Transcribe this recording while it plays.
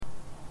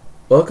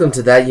Welcome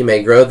to That You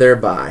May Grow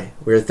Thereby.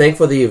 We are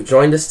thankful that you have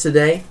joined us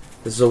today.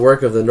 This is a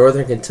work of the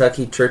Northern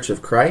Kentucky Church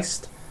of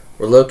Christ.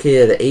 We're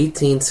located at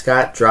 18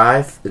 Scott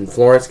Drive in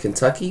Florence,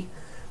 Kentucky.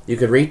 You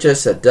can reach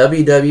us at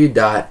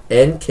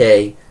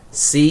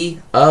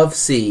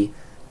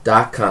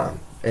www.nkcofc.com.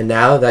 And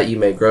now that you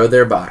may grow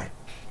thereby.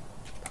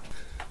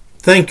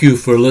 Thank you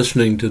for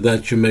listening to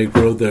That You May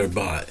Grow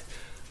Thereby.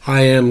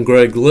 I am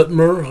Greg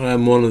Littmer. I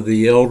am one of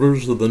the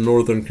elders of the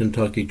Northern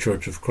Kentucky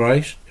Church of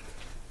Christ.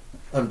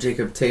 I'm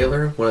Jacob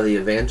Taylor, one of the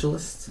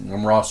evangelists.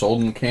 I'm Ross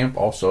Oldenkamp,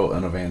 also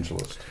an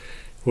evangelist.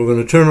 We're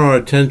going to turn our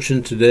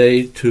attention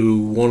today to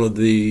one of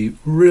the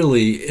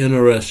really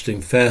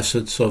interesting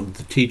facets of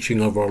the teaching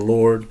of our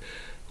Lord.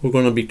 We're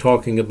going to be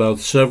talking about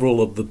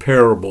several of the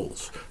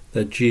parables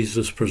that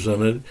Jesus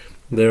presented.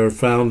 They are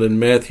found in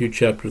Matthew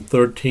chapter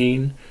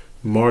 13,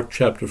 Mark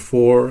chapter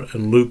 4,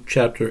 and Luke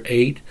chapter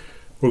 8.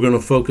 We're going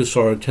to focus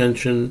our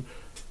attention,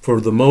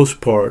 for the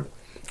most part,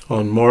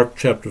 on Mark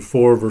chapter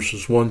 4,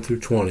 verses 1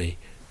 through 20.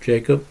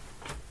 Jacob?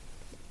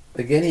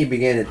 Again he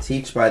began to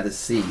teach by the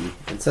sea,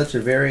 and such a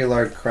very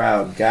large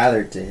crowd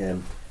gathered to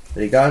him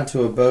that he got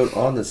into a boat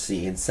on the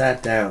sea and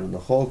sat down, and the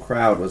whole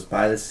crowd was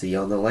by the sea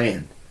on the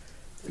land.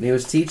 And he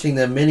was teaching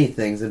them many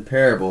things in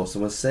parables,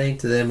 and was saying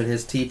to them in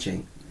his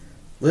teaching,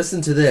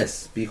 Listen to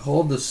this,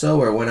 behold, the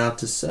sower went out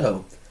to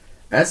sow.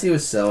 As he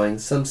was sowing,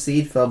 some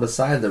seed fell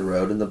beside the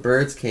road, and the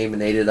birds came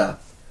and ate it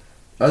up.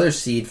 Other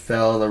seed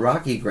fell on the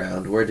rocky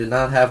ground, where it did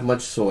not have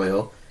much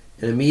soil,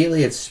 and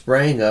immediately it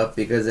sprang up,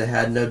 because it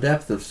had no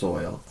depth of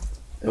soil.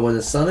 And when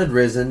the sun had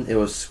risen, it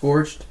was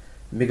scorched,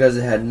 and because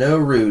it had no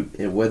root,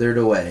 it withered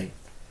away.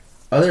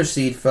 Other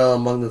seed fell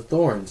among the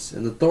thorns,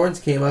 and the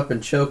thorns came up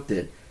and choked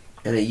it,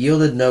 and it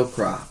yielded no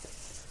crop.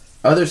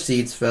 Other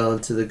seeds fell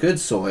into the good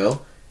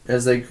soil, and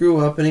as they grew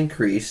up and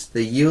increased,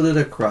 they yielded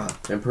a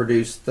crop, and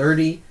produced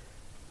 30,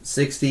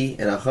 60,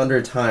 and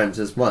 100 times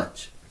as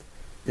much.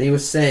 And he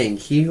was saying,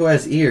 He who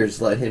has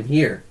ears, let him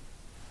hear.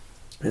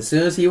 As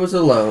soon as he was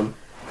alone,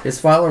 his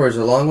followers,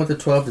 along with the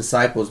 12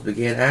 disciples,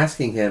 began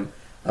asking him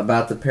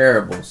about the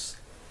parables.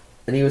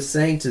 And he was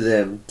saying to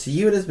them, To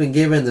you it has been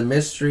given the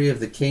mystery of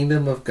the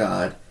kingdom of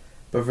God,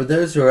 but for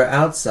those who are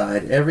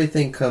outside,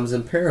 everything comes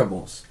in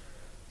parables,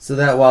 so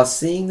that while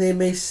seeing they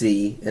may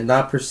see and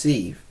not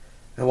perceive,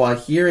 and while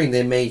hearing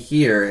they may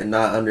hear and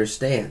not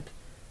understand.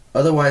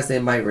 Otherwise they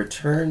might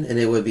return, and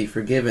it would be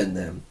forgiven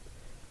them.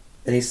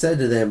 And he said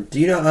to them, Do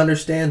you not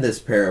understand this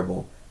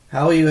parable?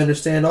 How will you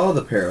understand all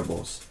the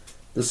parables?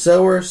 The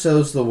sower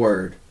sows the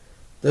word.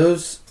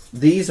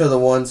 These are the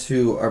ones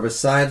who are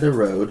beside the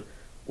road,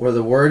 where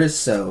the word is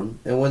sown,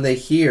 and when they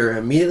hear,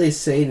 immediately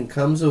Satan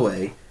comes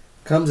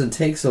and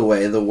takes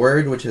away the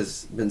word which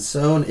has been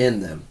sown in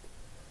them.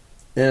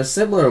 In a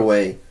similar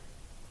way,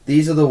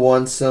 these are the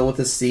ones sown with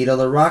the seed on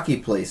the rocky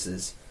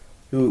places,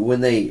 who,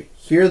 when they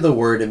hear the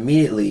word,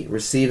 immediately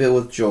receive it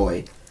with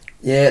joy.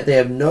 Yet they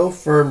have no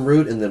firm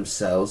root in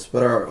themselves,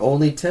 but are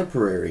only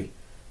temporary.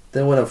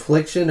 Then when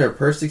affliction or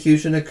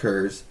persecution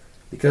occurs,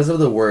 because of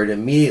the word,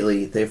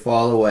 immediately they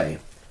fall away.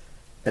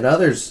 And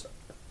others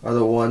are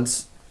the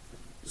ones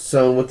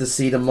sown with the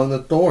seed among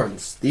the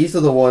thorns. These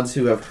are the ones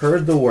who have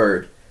heard the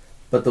word,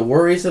 but the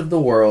worries of the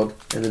world,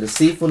 and the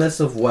deceitfulness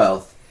of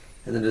wealth,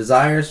 and the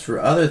desires for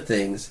other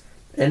things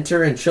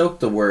enter and choke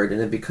the word, and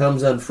it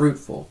becomes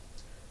unfruitful.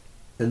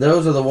 And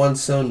those are the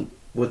ones sown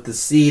with the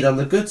seed on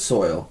the good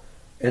soil,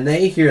 and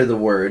they hear the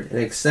word,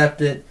 and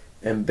accept it,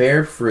 and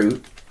bear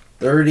fruit,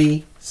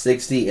 30,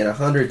 60, and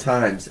 100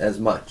 times as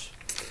much.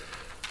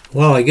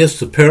 Well, I guess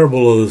the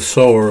parable of the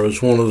sower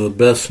is one of the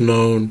best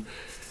known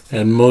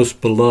and most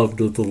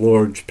beloved of the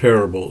Lord's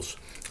parables.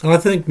 And I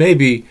think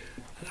maybe,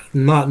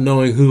 not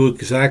knowing who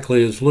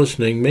exactly is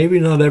listening, maybe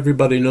not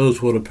everybody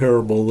knows what a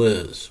parable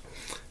is.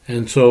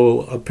 And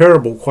so a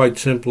parable, quite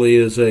simply,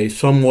 is a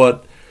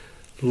somewhat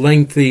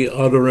lengthy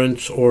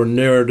utterance or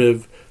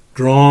narrative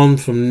drawn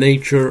from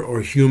nature or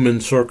human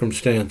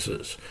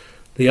circumstances,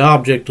 the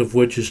object of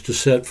which is to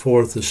set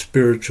forth a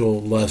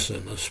spiritual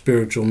lesson, a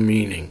spiritual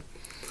meaning.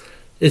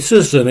 It's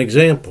just an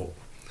example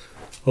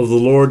of the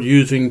Lord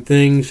using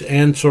things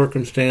and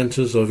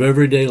circumstances of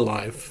everyday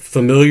life,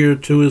 familiar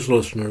to his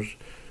listeners,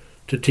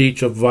 to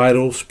teach a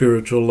vital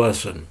spiritual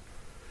lesson.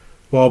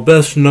 While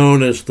best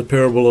known as the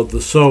parable of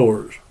the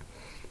sowers,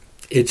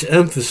 its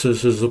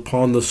emphasis is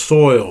upon the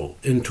soil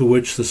into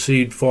which the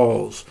seed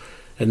falls,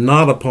 and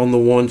not upon the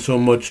one so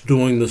much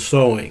doing the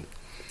sowing.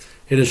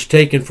 It is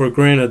taken for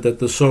granted that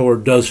the sower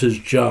does his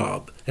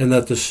job, and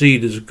that the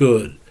seed is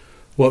good.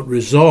 What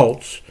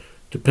results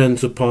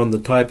depends upon the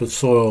type of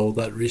soil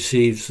that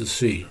receives the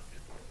seed.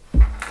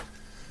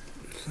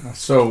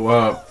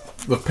 So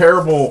the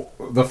parable,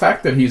 the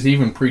fact that he's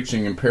even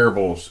preaching in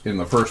parables in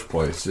the first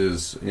place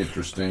is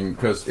interesting,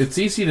 because it's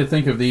easy to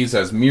think of these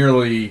as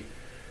merely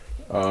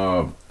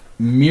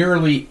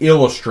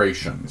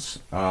illustrations.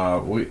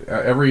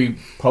 Every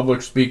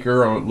public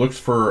speaker looks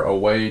for a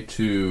way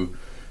to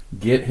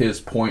get his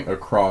point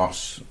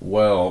across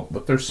well,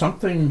 but there's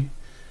something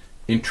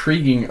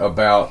intriguing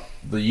about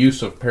the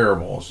use of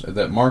parables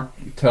that Mark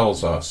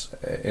tells us,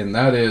 and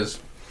that is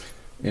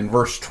in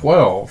verse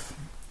 12,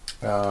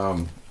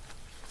 that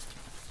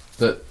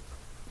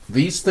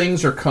these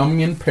things are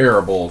coming in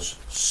parables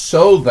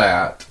so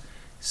that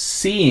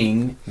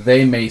seeing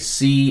they may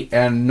see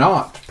and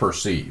not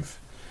perceive.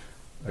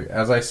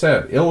 As I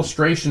said,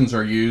 illustrations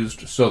are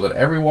used so that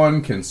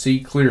everyone can see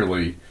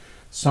clearly.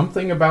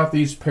 Something about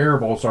these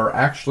parables are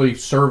actually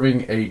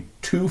serving a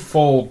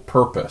twofold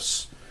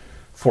purpose.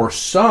 For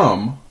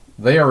some,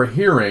 they are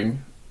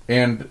hearing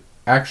and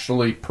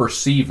actually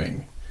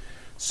perceiving.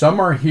 Some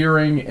are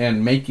hearing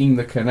and making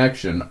the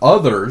connection.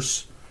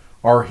 Others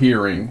are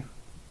hearing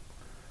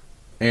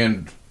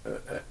and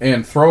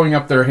throwing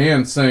up their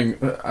hands saying,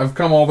 I've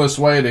come all this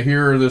way to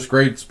hear this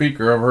great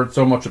speaker I've heard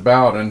so much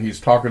about, and he's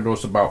talking to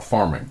us about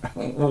farming.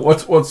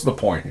 What's the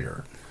point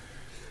here?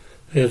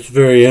 It's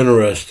very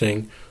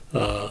interesting.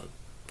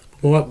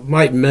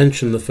 Might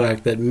mention the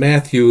fact that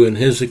Matthew, in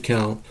his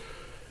account,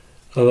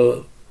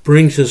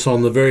 brings us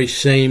on the very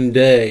same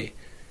day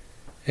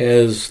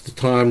as the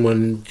time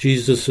when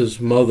Jesus'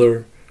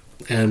 mother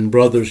and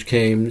brothers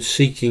came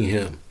seeking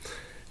him.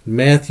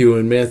 Matthew,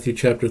 in Matthew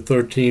chapter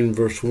 13,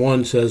 verse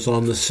 1, says,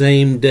 on the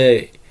same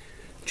day,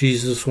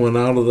 Jesus went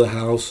out of the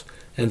house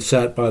and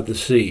sat by the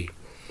sea.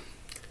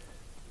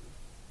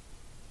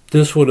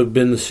 This would have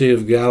been the Sea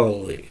of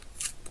Galilee,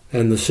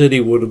 and the city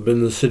would have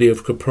been the city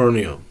of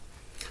Capernaum.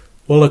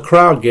 Well, a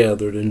crowd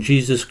gathered, and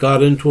Jesus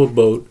got into a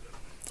boat,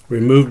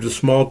 removed a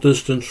small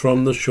distance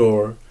from the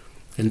shore,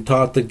 and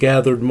taught the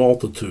gathered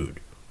multitude.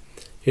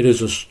 It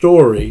is a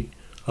story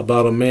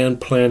about a man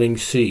planting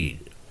seed.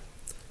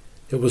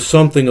 It was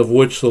something of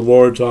which the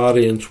Lord's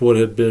audience would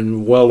have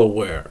been well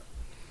aware.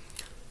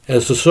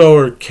 As the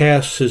sower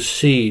casts his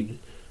seed,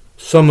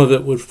 some of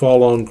it would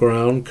fall on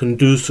ground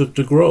conducive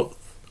to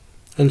growth,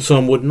 and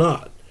some would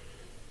not.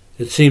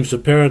 It seems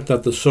apparent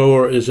that the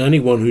sower is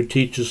anyone who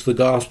teaches the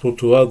gospel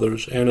to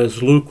others, and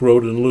as Luke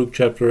wrote in Luke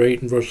chapter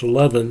 8 and verse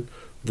 11,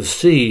 the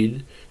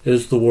seed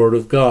is the word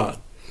of God.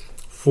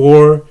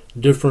 4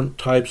 different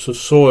types of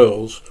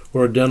soils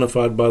were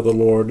identified by the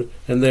Lord,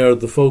 and they are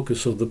the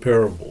focus of the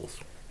parables.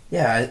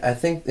 Yeah, I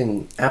think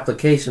in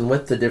application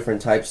with the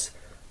different types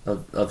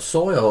of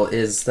soil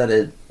is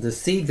that the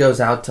seed goes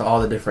out to all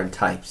the different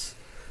types.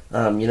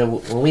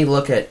 When we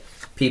look at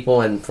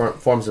people in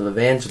forms of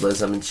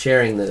evangelism and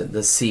sharing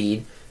the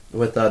seed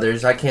with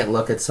others, I can't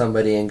look at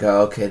somebody and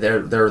go, okay, they're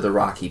the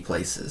rocky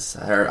places.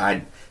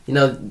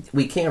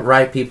 We can't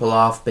write people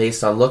off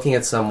based on looking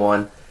at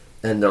someone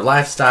and their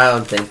lifestyle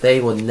and think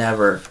they will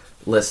never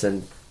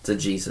listen to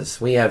Jesus.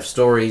 We have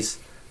stories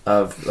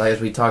of, like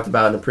as we talked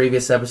about in the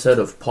previous episode,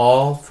 of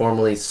Paul,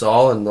 formerly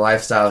Saul, and the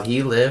lifestyle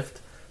he lived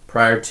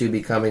prior to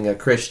becoming a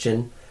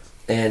Christian.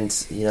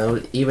 And,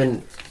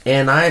 even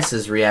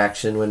Ananias'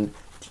 reaction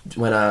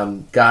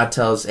when God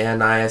tells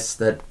Ananias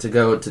that to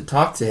go to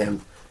talk to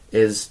him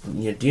is,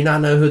 do you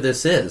not know who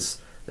this is?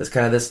 It's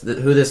kind of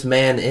who this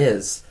man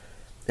is.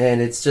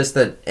 And it's just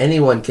that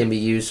anyone can be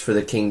used for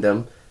the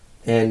kingdom.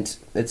 And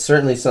it's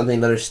certainly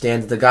something to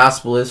understand that the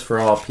gospel is for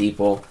all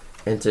people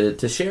and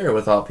to share it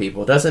with all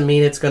people. It doesn't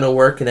mean it's going to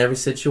work in every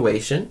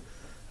situation,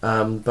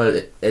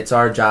 but it's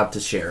our job to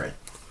share it.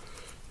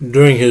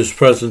 During his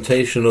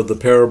presentation of the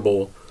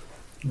parable,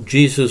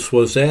 Jesus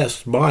was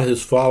asked by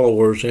his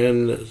followers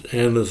and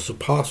his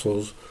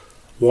apostles,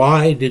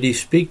 why did he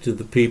speak to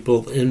the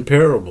people in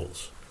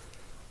parables?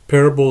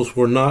 Parables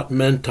were not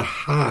meant to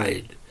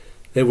hide.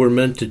 They were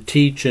meant to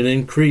teach and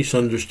increase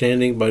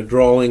understanding by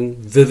drawing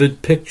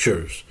vivid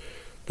pictures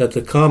that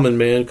the common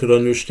man could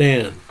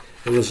understand.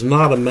 It was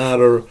not a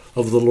matter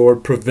of the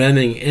Lord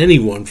preventing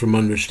anyone from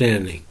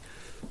understanding.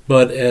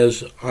 But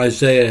as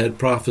Isaiah had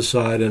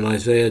prophesied in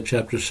Isaiah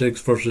chapter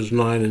 6, verses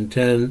 9 and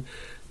 10,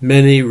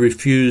 many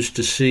refused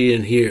to see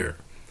and hear,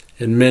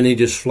 and many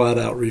just flat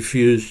out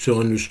refused to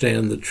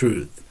understand the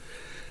truth.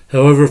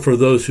 However, for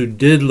those who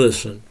did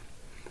listen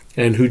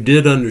and who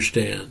did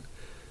understand,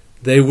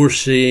 they were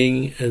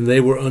seeing and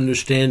they were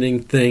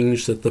understanding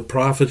things that the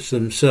prophets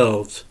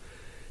themselves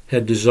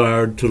had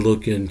desired to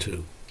look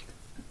into.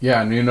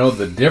 Yeah, and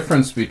the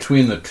difference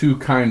between the two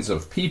kinds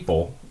of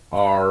people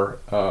are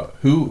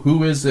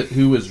who is it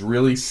who is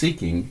really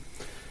seeking.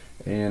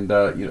 And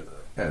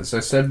as I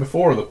said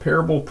before, the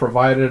parable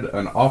provided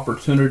an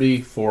opportunity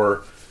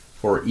for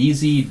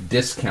easy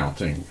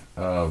discounting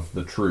of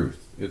the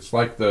truth. It's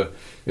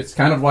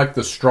kind of like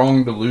the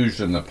strong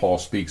delusion that Paul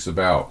speaks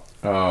about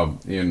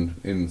in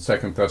 2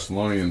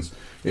 Thessalonians.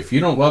 If you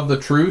don't love the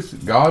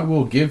truth, God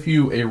will give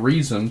you a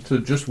reason to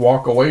just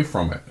walk away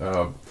from it.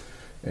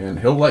 And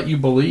he'll let you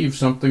believe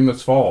something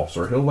that's false,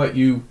 or he'll let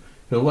you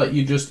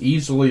just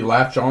easily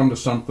latch on to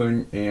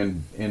something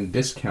and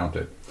discount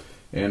it.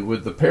 And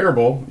with the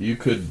parable, you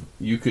could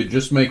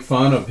just make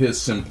fun of his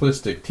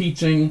simplistic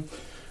teaching.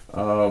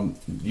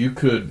 You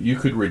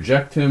could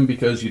reject him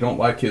because you don't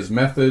like his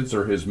methods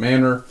or his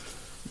manner.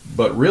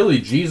 But really,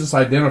 Jesus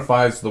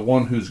identifies the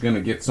one who's going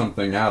to get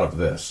something out of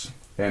this.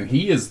 And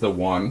he is the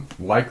one,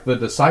 like the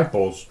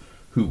disciples,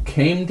 who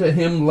came to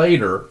him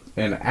later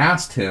and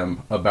asked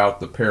him about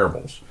the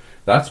parables.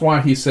 That's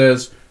why he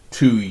says,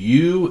 to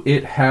you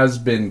it has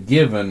been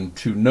given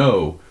to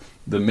know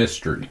the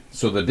mystery.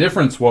 So the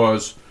difference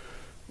was,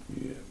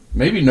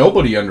 maybe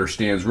nobody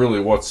understands really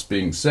what's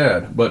being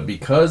said, but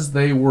because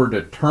they were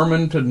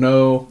determined to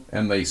know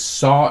and they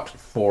sought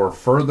for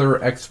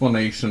further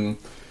explanation,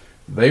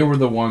 they were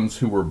the ones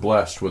who were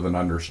blessed with an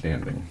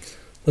understanding.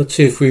 Let's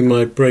see if we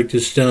might break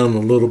this down a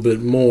little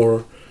bit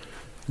more.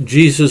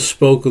 Jesus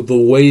spoke of the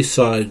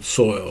wayside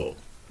soil.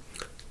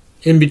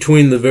 In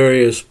between the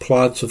various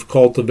plots of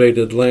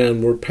cultivated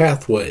land were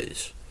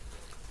pathways.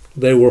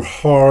 They were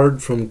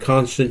hard from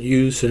constant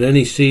use, and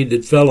any seed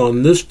that fell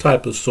on this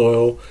type of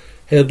soil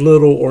had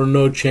little or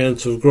no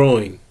chance of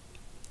growing.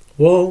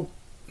 Well,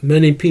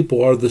 many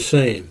people are the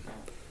same.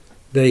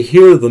 They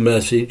hear the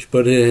message,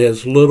 but it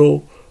has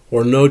little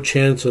or no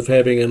chance of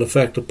having an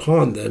effect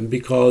upon them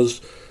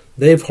because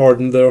they've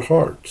hardened their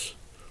hearts.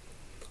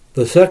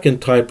 The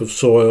second type of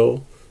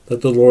soil that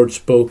the Lord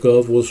spoke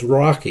of was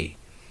rocky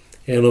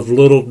and of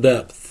little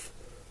depth.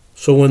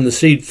 So when the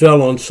seed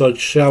fell on such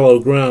shallow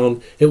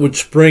ground, it would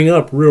spring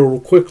up real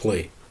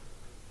quickly.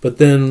 But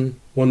then,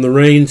 when the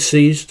rain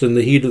ceased and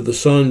the heat of the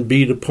sun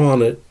beat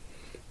upon it,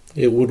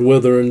 it would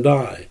wither and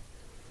die.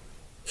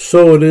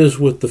 So it is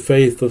with the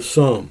faith of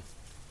some.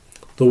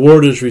 The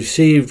word is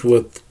received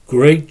with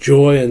great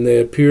joy, and they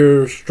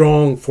appear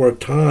strong for a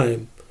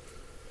time.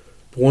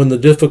 But when the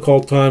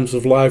difficult times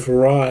of life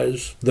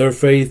arise, their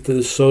faith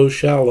is so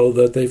shallow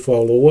that they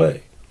fall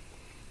away.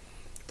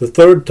 The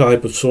third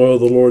type of soil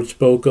the Lord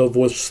spoke of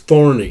was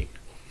thorny.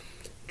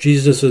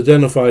 Jesus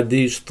identified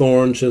these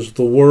thorns as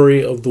the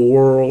worry of the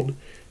world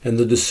and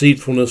the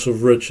deceitfulness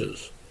of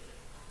riches.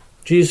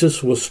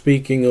 Jesus was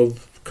speaking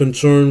of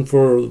concern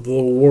for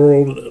the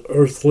world,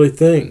 earthly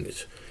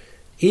things.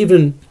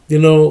 Even,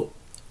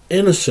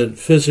 innocent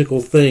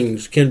physical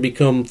things can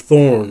become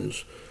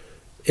thorns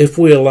if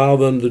we allow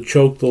them to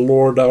choke the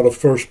Lord out of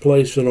first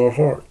place in our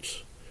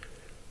hearts.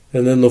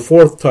 And then the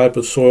fourth type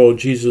of soil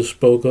Jesus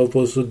spoke of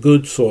was the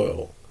good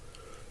soil.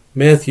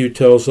 Matthew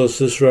tells us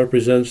this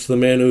represents the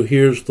man who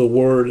hears the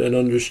word and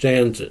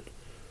understands it.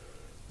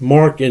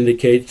 Mark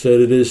indicates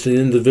that it is the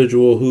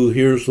individual who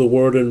hears the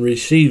word and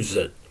receives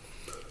it,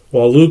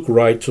 while Luke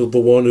writes of the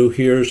one who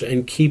hears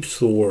and keeps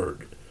the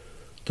word.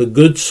 The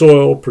good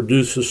soil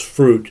produces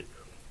fruit,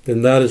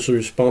 and that is the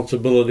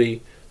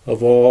responsibility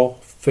of all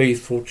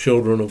faithful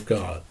children of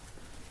God.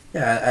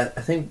 Yeah,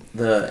 I think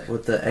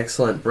with the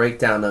excellent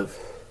breakdown of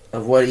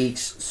what each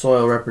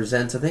soil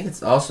represents, I think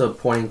it's also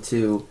pointing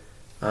to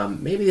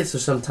maybe these are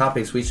some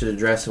topics we should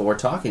address when we're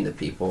talking to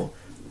people.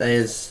 That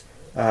is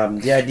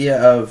the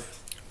idea of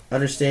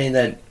understanding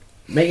that,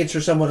 making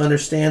sure someone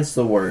understands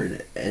the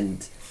word,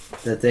 and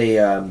that they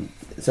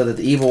so that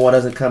the evil one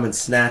doesn't come and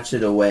snatch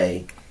it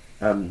away.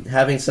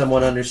 Having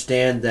someone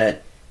understand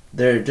that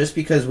just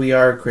because we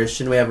are a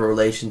Christian, we have a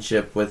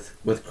relationship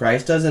with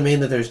Christ, doesn't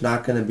mean that there's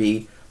not going to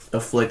be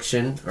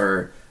affliction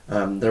or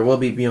there will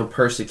be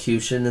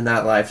persecution in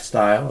that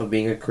lifestyle of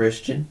being a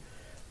Christian.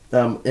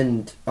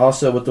 And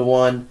also with the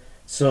one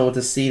sown with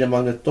the seed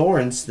among the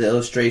thorns, the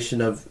illustration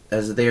of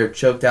as they are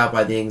choked out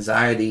by the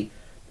anxiety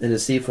and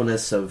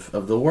deceitfulness of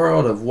the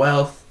world, of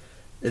wealth,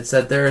 it's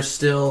that there is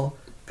still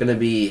going to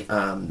be,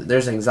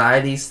 there's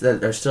anxieties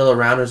that are still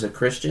around as a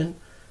Christian,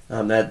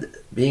 that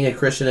being a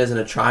Christian isn't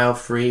a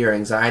trial-free or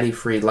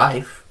anxiety-free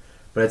life,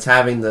 but it's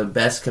having the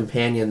best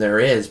companion there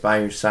is by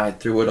your side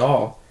through it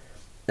all.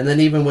 And then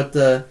even with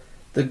the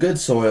good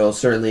soil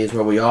certainly is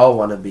where we all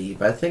want to be,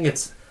 but I think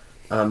it's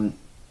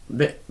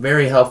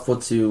very helpful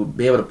to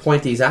be able to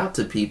point these out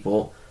to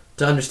people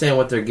to understand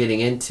what they're getting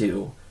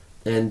into,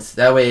 and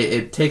that way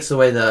it takes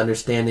away the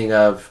understanding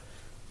of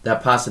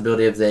that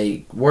possibility if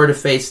they were to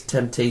face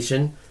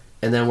temptation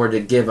and then were to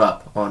give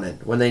up on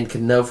it, when they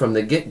can know from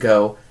the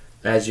get-go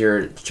as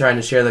you're trying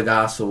to share the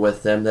gospel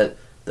with them that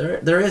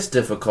there is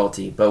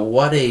difficulty, but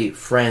what a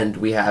friend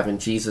we have in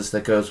Jesus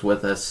that goes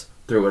with us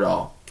through it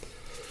all.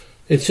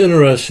 It's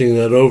interesting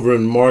that over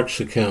in Mark's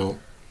account,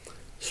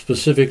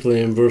 specifically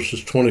in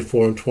verses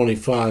 24 and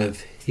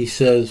 25, he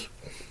says,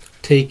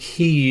 "Take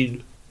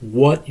heed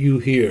what you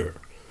hear.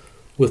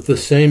 With the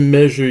same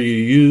measure you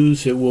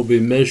use, it will be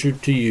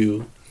measured to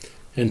you,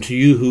 and to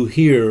you who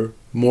hear,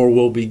 more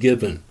will be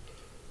given.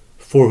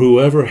 For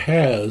whoever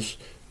has,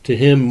 to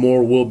him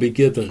more will be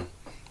given.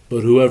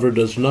 But whoever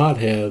does not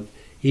have,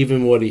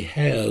 even what he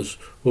has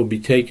will be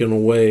taken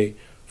away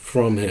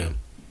from him."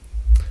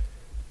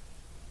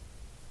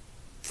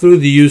 Through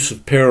the use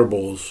of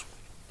parables,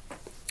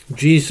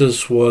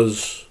 Jesus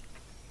was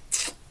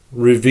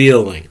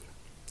revealing,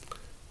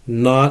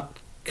 not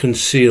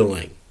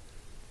concealing.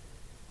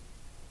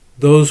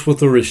 Those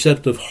with a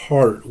receptive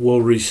heart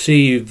will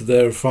receive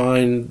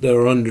find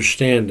their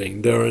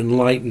understanding, their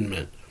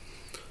enlightenment.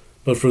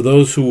 But for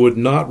those who would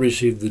not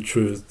receive the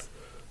truth,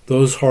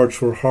 those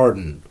hearts were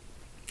hardened,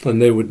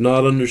 and they would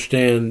not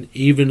understand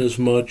even as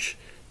much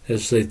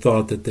as they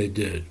thought that they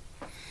did.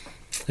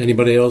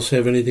 Anybody else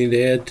have anything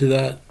to add to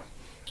that?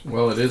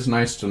 Well, it is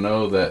nice to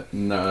know that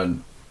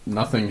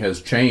nothing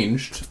has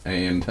changed,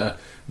 and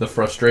the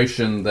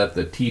frustration that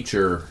the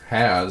teacher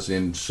has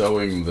in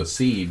sowing the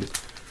seed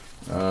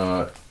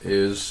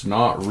is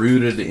not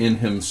rooted in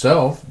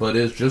himself, but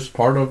is just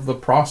part of the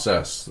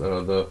process.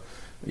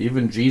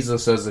 Even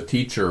Jesus as a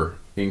teacher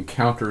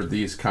encountered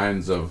these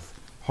kinds of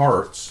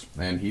hearts,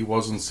 and he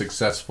wasn't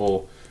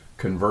successful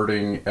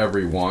converting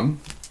everyone.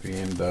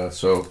 And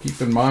so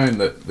keep in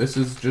mind that this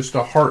is just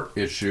a heart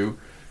issue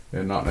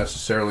and not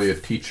necessarily a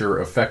teacher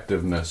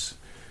effectiveness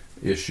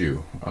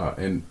issue.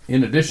 And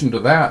in addition to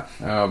that,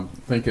 I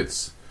think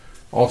it's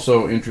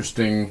also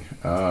interesting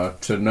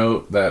to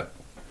note that,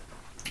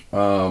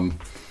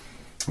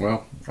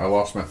 well, I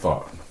lost my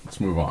thought. Let's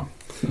move on.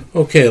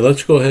 Okay,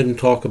 let's go ahead and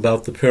talk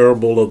about the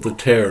parable of the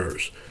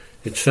tares.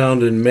 It's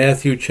found in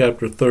Matthew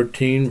chapter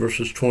 13,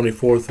 verses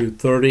 24 through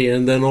 30,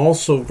 and then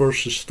also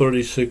verses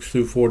 36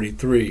 through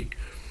 43.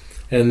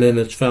 And then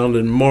it's found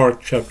in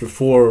Mark chapter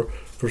 4,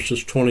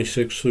 verses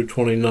 26 through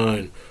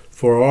 29.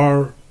 For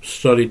our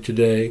study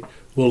today,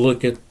 we'll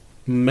look at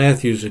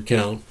Matthew's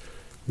account,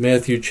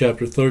 Matthew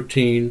chapter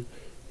 13,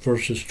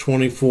 verses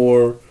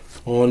 24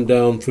 on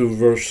down through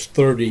verse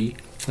 30,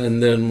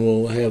 and then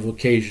we'll have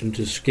occasion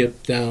to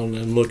skip down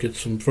and look at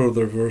some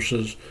further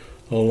verses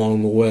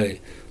along the way.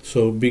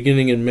 So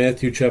beginning in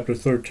Matthew chapter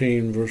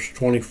 13, verse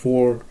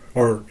 24,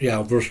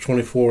 verse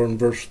 24 and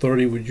verse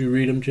 30, would you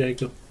read them,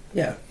 Jacob?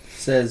 Yeah. It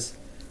says,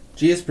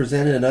 Jesus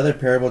presented another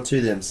parable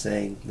to them,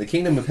 saying, The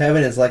kingdom of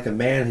heaven is like a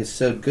man who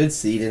sowed good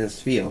seed in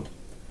his field.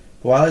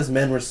 But while his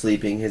men were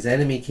sleeping, his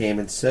enemy came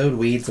and sowed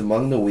weeds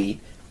among the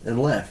wheat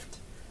and left.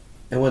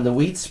 And when the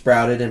wheat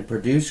sprouted and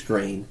produced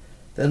grain,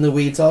 then the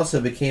weeds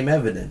also became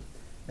evident.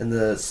 And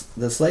the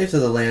slaves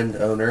of the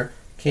landowner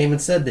came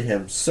and said to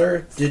him,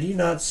 Sir, did you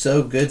not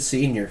sow good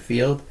seed in your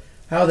field?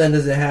 How then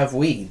does it have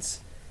weeds?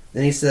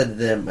 Then he said to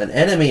them, An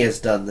enemy has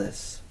done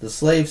this. The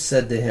slaves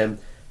said to him,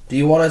 Do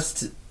you want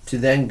us to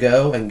then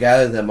go and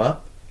gather them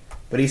up?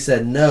 But he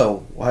said,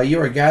 No, while you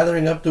are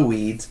gathering up the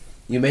weeds,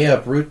 you may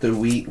uproot the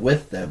wheat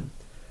with them.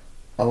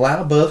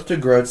 Allow both to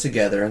grow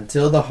together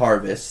until the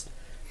harvest.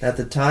 At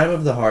the time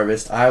of the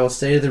harvest I will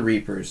say to the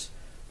reapers,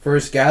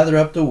 First gather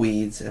up the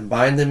weeds and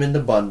bind them into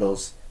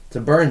bundles to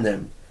burn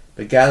them,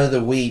 but gather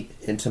the wheat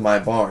into my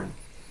barn.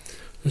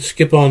 Let's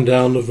skip on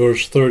down to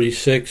verse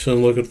 36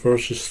 and look at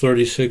verses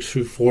 36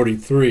 through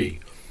 43.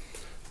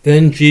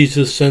 Then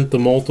Jesus sent the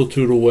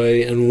multitude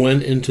away and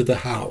went into the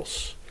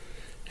house.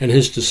 And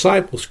his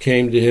disciples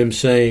came to him,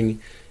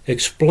 saying,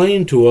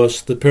 Explain to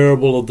us the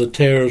parable of the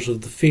tares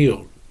of the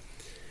field.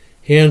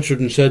 He answered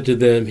and said to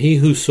them, He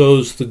who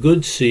sows the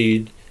good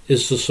seed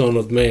is the Son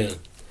of Man.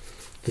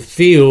 The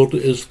field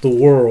is the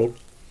world.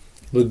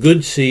 The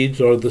good seeds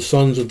are the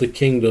sons of the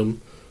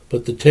kingdom,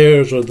 but the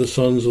tares are the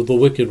sons of the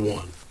wicked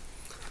one.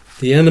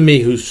 The enemy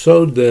who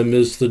sowed them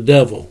is the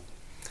devil.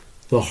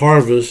 The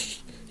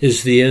harvest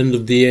is the end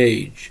of the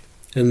age,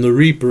 and the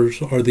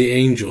reapers are the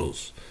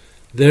angels.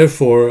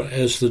 Therefore,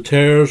 as the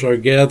tares are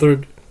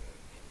gathered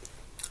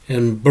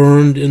and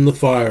burned in the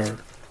fire,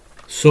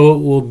 so it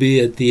will be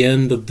at the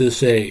end of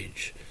this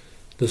age.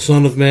 The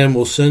Son of Man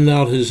will send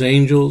out his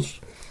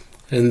angels,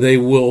 and they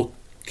will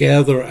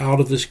gather out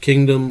of his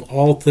kingdom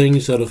all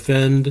things that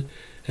offend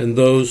and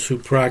those who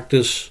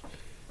practice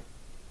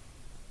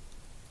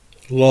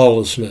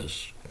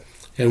lawlessness,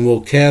 and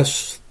will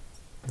cast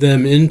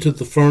them into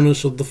the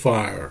furnace of the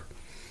fire.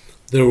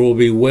 There will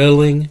be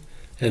wailing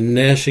and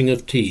gnashing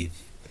of teeth.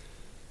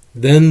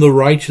 Then the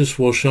righteous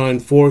will shine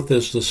forth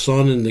as the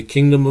sun in the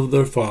kingdom of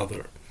their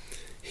Father.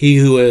 He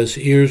who has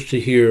ears to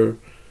hear,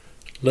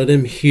 let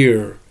him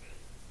hear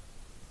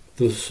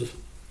the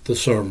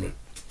sermon.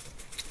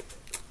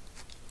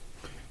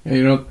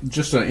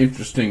 Just an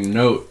interesting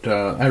note.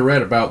 I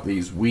read about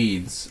these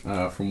weeds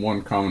from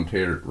one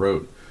commentator that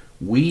wrote,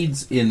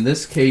 Weeds in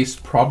this case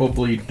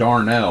probably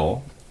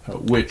darnel,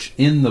 which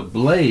in the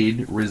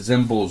blade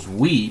resembles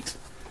wheat,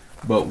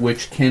 but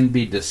which can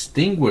be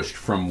distinguished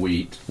from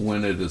wheat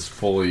when it is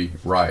fully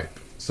ripe.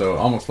 So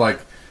almost like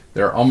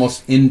they're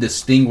almost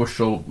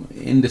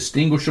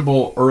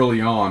indistinguishable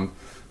early on,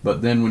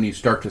 but then when you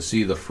start to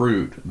see the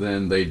fruit,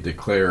 then they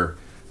declare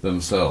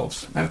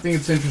themselves. I think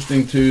it's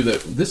interesting too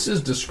that this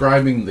is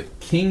describing the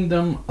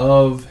kingdom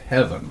of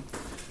heaven.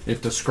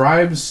 It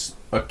describes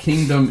a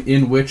kingdom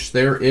in which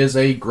there is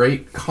a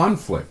great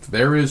conflict.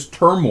 There is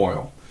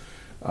turmoil.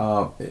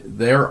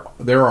 There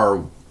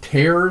are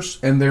tares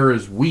and there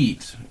is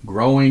wheat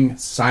growing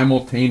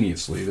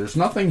simultaneously. There's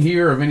nothing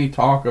here of any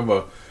talk of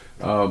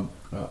a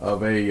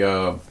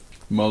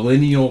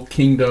millennial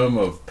kingdom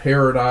of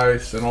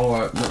paradise and all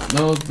that.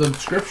 No, the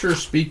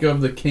scriptures speak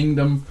of the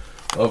kingdom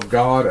of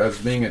God as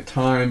being a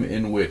time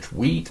in which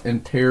wheat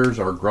and tares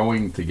are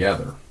growing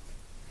together.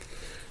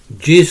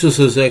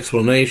 Jesus'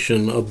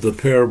 explanation of the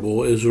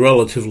parable is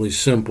relatively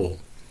simple.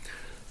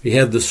 We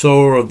have the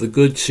sower of the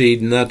good seed,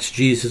 and that's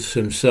Jesus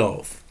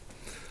himself.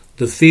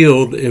 The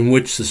field in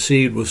which the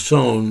seed was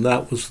sown,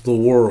 that was the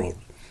world.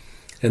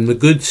 And the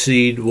good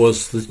seed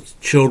was the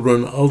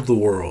children of the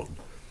world.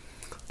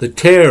 The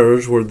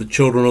tares were the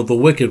children of the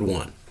wicked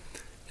one,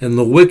 and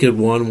the wicked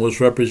one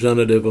was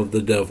representative of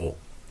the devil.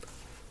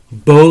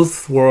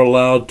 Both were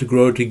allowed to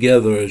grow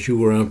together, as you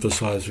were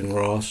emphasizing,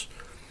 Ross,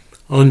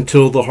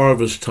 until the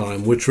harvest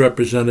time, which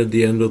represented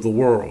the end of the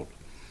world.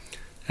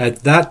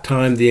 At that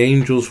time, the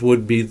angels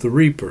would be the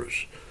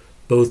reapers,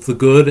 Both the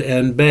good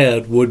and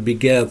bad would be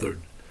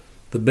gathered.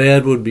 The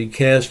bad would be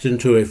cast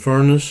into a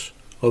furnace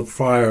of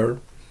fire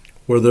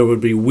where there would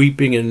be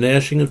weeping and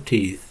gnashing of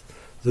teeth.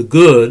 The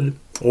good,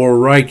 or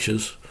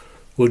righteous,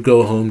 would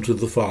go home to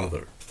the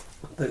Father.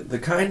 The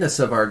kindness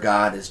of our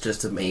God is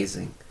just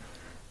amazing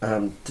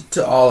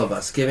to all of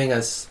us, giving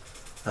us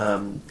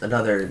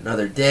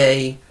another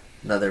day,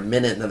 another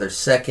minute, another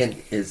second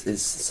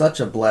is such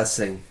a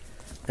blessing.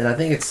 And I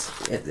think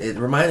it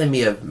reminded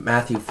me of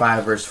Matthew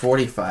 5, verse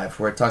 45,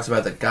 where it talks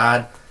about that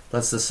God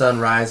lets the sun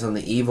rise on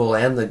the evil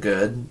and the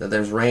good, that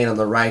there's rain on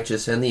the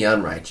righteous and the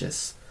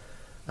unrighteous.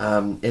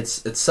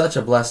 It's such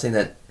a blessing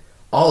that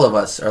all of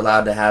us are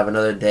allowed to have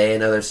another day,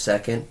 another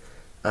second.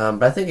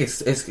 But I think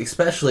it's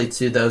especially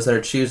to those that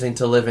are choosing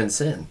to live in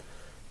sin,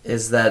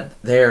 is that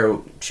they're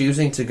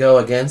choosing to go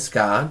against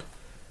God,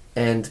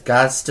 and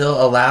God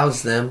still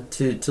allows them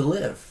to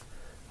live,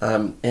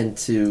 and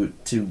to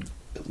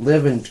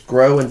live and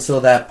grow until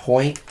that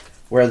point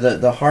where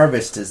the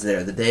harvest is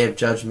there, the day of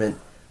judgment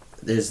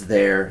is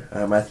there.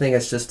 I think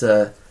it's just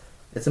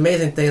it's an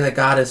amazing thing that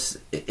God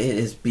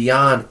is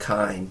beyond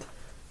kind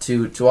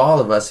to all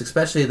of us,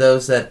 especially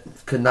those that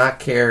could not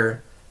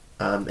care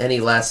any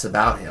less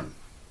about Him.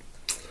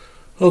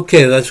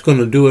 Okay, that's going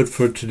to do it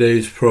for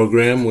today's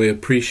program. We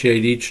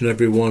appreciate each and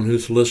every one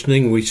who's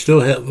listening. We still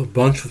have a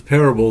bunch of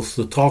parables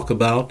to talk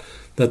about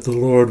that the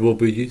Lord will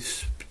be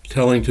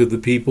telling to the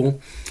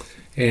people,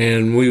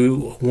 and we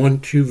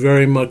want you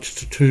very much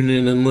to tune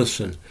in and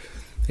listen.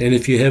 And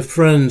if you have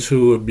friends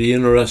who would be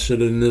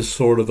interested in this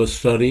sort of a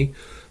study,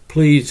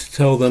 please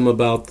tell them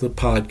about the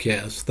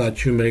podcast,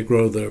 that you may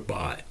grow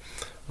thereby.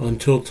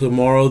 Until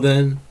tomorrow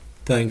then,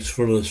 thanks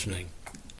for listening.